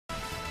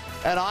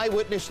An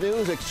Eyewitness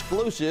News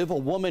exclusive, a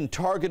woman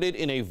targeted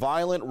in a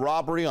violent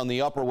robbery on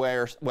the Upper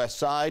West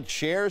Side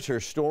shares her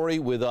story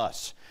with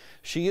us.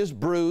 She is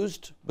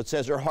bruised, but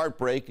says her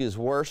heartbreak is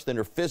worse than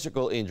her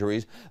physical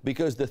injuries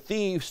because the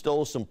thieves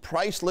stole some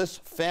priceless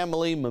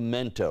family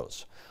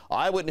mementos.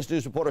 Eyewitness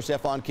News reporter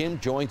Stefan Kim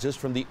joins us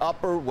from the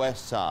Upper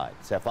West Side.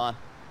 Stefan.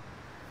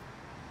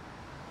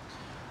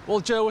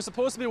 Well, Joe, it was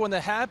supposed to be one of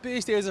the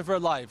happiest days of her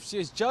life. She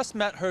has just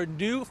met her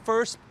new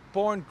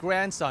firstborn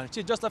grandson. She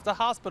had just left the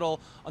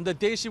hospital on the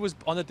day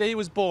he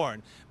was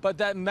born. But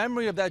that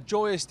memory of that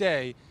joyous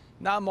day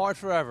now marred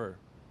forever.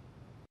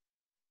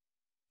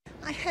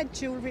 I had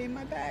jewelry in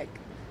my bag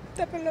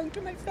that belonged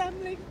to my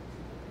family.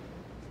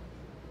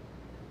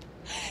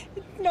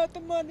 It's not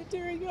the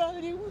monetary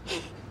value.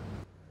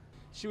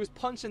 She was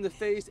punched in the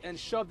face and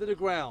shoved to the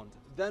ground,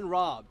 then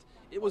robbed.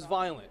 It was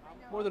violent.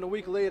 More than a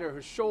week later,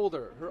 her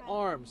shoulder, her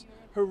arms,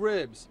 her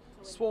ribs,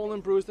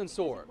 swollen, bruised, and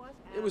sore.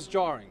 It was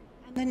jarring.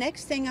 And the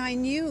next thing I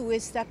knew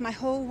is that my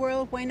whole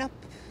world went up.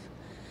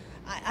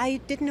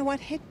 I didn't know what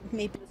hit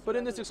me. But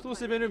in this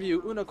exclusive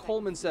interview,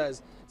 Kohlmann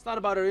says it's not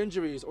about her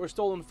injuries or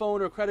stolen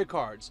phone or credit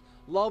cards.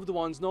 Loved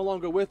ones no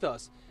longer with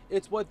us.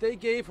 It's what they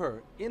gave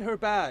her in her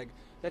bag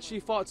that she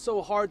fought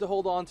so hard to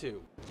hold on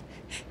to.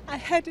 I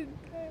had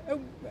a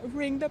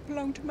ring that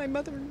belonged to my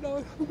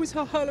mother-in-law, who was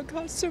a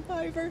Holocaust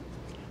survivor,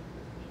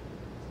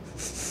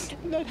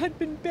 that had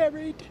been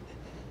buried.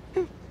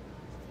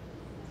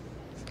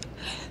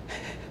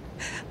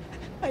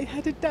 I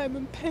had a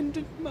diamond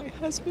pendant my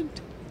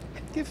husband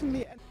had given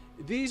me.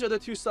 These are the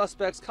two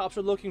suspects cops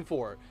are looking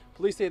for.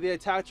 Police say they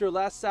attacked her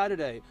last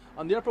Saturday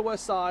on the Upper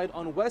West Side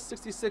on West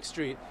 66th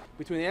Street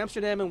between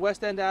Amsterdam and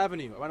West End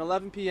Avenue around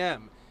 11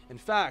 p.m. In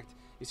fact,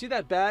 you see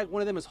that bag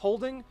one of them is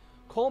holding?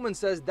 Kohlmann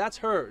says that's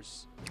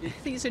hers.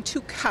 These are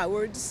two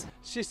cowards.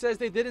 She says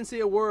they didn't say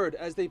a word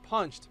as they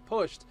punched,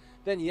 pushed,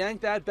 then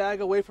yanked that bag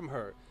away from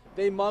her.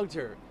 They mugged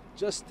her,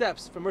 just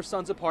steps from her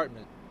son's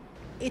apartment.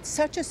 It's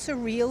such a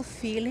surreal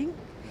feeling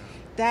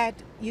that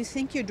you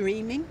think you're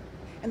dreaming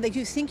and that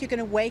you think you're going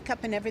to wake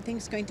up and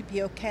everything's going to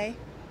be okay.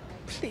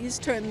 Please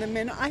turn them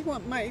in. I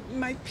want my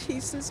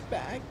pieces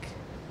back.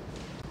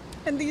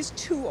 And these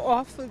two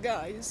awful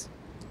guys,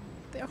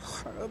 they're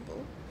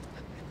horrible.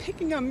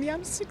 Picking on me,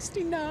 I'm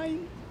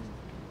 69.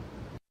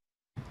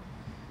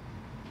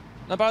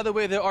 Now, by the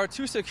way, there are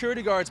two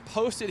security guards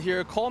posted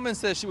here. Kohlmann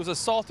says she was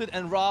assaulted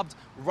and robbed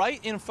right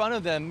in front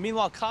of them.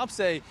 Meanwhile, cops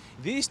say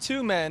these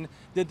two men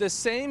did the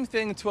same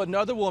thing to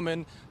another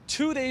woman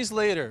 2 days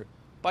later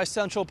by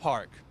Central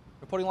Park.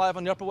 Reporting live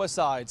on the Upper West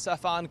Side,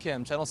 Stefan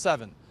Kim, Channel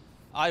 7,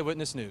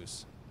 Eyewitness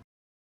News.